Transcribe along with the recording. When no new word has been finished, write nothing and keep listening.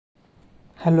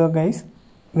Hello guys,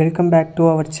 welcome back to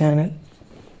our channel.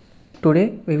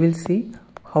 Today we will see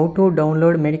how to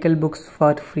download medical books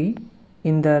for free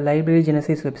in the Library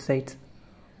Genesis websites.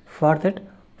 For that,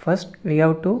 first we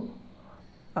have to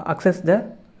access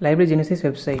the Library Genesis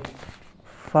website.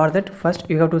 For that, first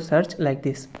you have to search like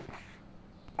this: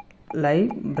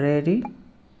 Library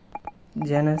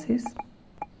Genesis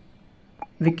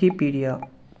Wikipedia.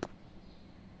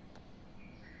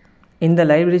 In the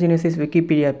Library Genesis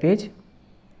Wikipedia page,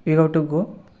 you have to go,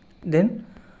 then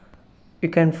you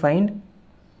can find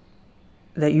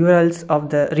the URLs of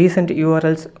the recent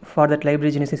URLs for that Library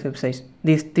Genesis website.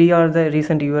 These three are the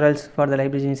recent URLs for the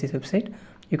Library Genesis website.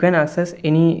 You can access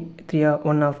any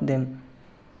one of them.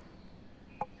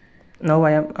 Now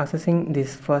I am accessing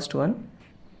this first one.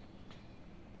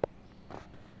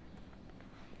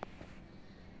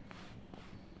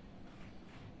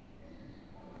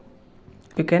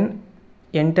 You can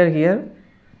enter here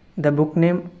the book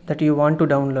name that you want to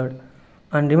download,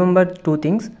 and remember two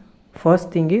things. First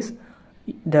thing is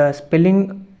the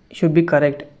spelling should be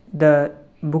correct, the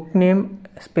book name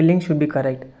spelling should be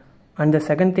correct, and the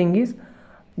second thing is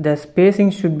the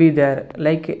spacing should be there.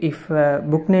 Like if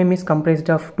book name is comprised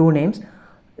of two names,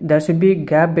 there should be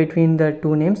gap between the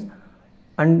two names,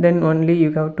 and then only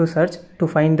you have to search to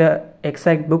find the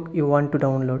exact book you want to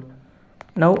download.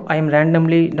 Now I am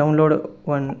randomly download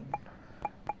one,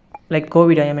 like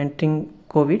COVID. I am entering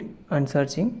COVID and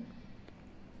searching.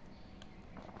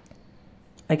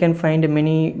 I can find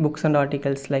many books and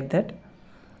articles like that,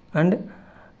 and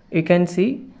you can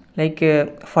see like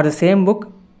for the same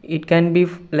book it can be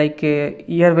like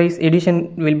year wise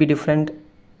edition will be different.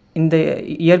 In the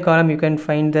year column you can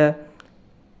find the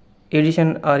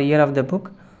edition or year of the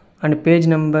book, and page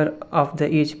number of the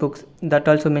each books that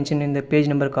also mentioned in the page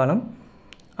number column,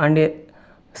 and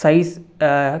size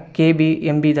KB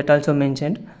MB that also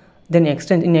mentioned. Then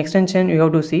in extension you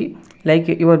have to see like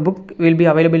your book will be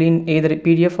available in either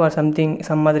PDF or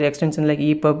some other extension like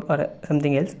EPUB or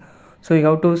something else. So you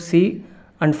have to see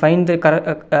and find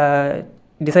the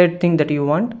desired thing that you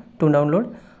want to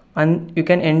download, and you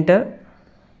can enter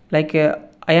like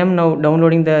I am now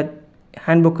downloading the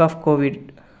handbook of COVID,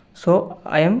 so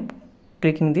I am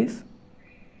clicking this.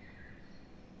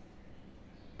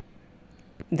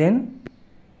 Then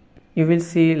you will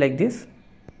see like this.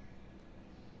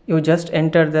 You just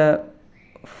enter the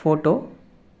photo,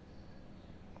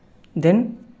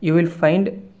 then you will find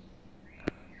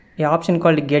an option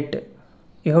called get.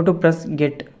 You have to press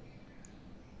get.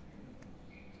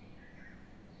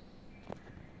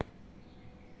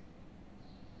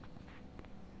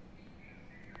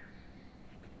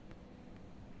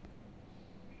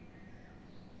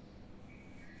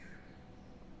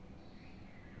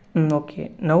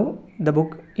 Okay, now the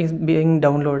book is being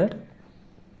downloaded.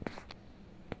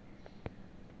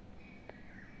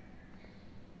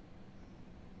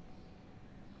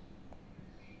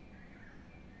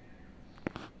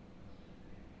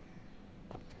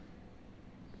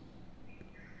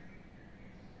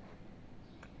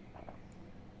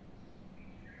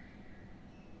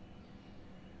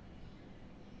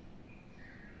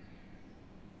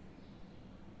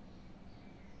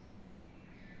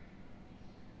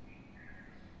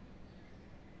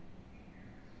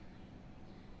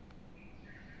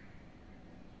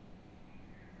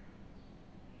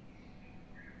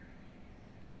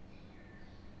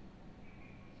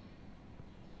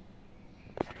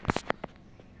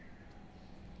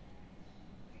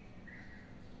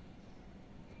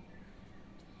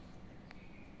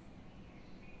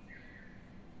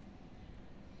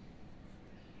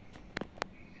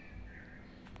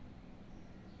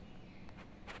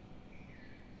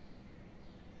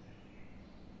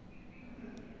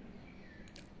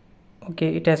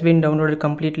 Okay, it has been downloaded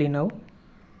completely now.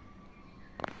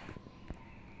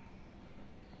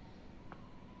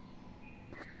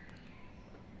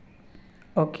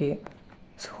 Okay,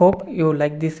 so hope you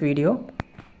like this video.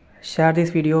 Share this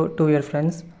video to your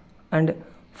friends, and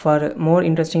for more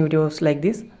interesting videos like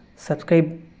this,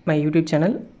 subscribe my YouTube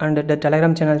channel and the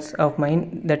Telegram channels of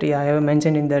mine that I have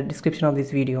mentioned in the description of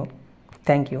this video.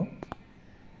 Thank you.